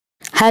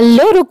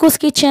Hello రుక్కుస్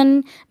kitchen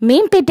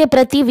మేము పెట్టే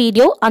ప్రతి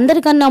వీడియో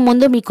అందరికన్నా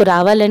ముందు మీకు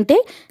రావాలంటే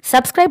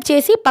సబ్స్క్రైబ్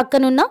చేసి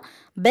పక్కనున్న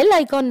బెల్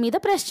ఐకాన్ మీద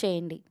ప్రెస్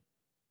చేయండి.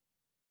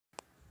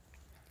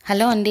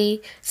 హలో అండి,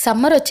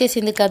 సమ్మర్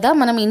వచ్చేసింది కదా,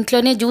 మనం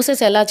ఇంట్లోనే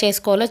జ్యూసెస్ ఎలా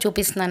చేసుకోవాలో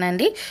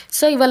చూపిస్తున్నానండి.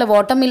 సో ఇవాళ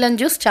వాటర్మెలన్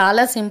జ్యూస్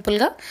చాలా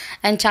సింపుల్గా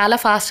అండ్ చాలా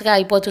ఫాస్ట్గా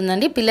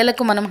అయిపోతుందండి.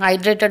 పిల్లలకు మనం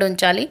హైడ్రేటెడ్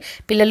ఉంచాలి,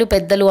 పిల్లలు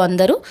పెద్దలు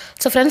అందరూ.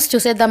 సో ఫ్రెండ్స్,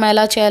 చూసేద్దాం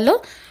ఎలా చేయాలో.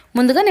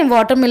 ముందుగా నేను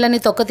వాటర్మెలన్ని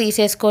తొక్క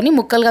తీసేసుకొని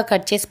ముక్కలుగా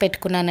కట్ చేసి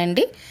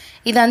పెట్టుకున్నానండి.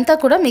 ఇదంతా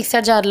కూడా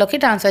మిక్సర్ జార్లోకి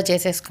ట్రాన్స్ఫర్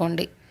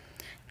చేసేసుకోండి.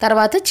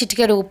 తర్వాత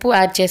చిటికెడు ఉప్పు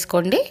యాడ్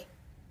చేసుకోండి.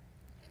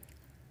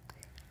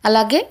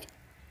 అలాగే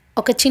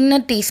ఒక చిన్న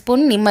టీ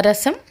స్పూన్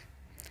నిమ్మరసం,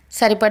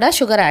 సరిపడా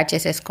షుగర్ యాడ్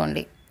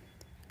చేసేసుకోండి.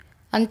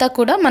 అంతా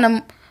కూడా మనం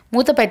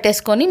మూత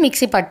పెట్టేసుకొని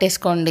మిక్సీ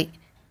పట్టేసుకోండి.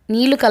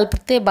 నీళ్లు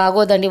కలిపితే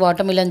బాగోదండి,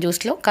 వాటర్మెలన్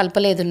జ్యూస్లో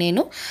కలపలేదు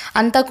నేను.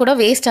 అంతా కూడా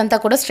వేస్ట్ అంతా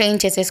కూడా స్ట్రెయిన్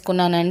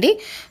చేసేసుకున్నానండి.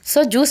 సో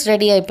జ్యూస్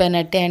రెడీ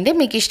అయిపోయినట్టే అండి.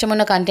 మీకు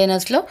ఇష్టమున్న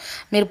కంటైనర్స్లో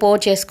మీరు పోర్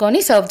చేసుకొని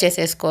సర్వ్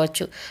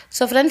చేసేసుకోవచ్చు.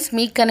 సో ఫ్రెండ్స్,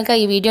 మీకు కనుక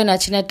ఈ వీడియో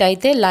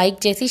నచ్చినట్టయితే లైక్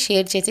చేసి,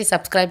 షేర్ చేసి,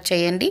 సబ్స్క్రైబ్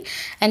చేయండి.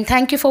 And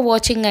thank you for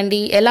watching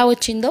అండి. ఎలా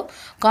వచ్చిందో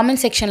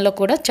కామెంట్ సెక్షన్లో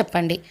కూడా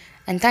చెప్పండి.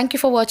 And thank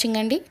you for watching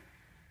అండి.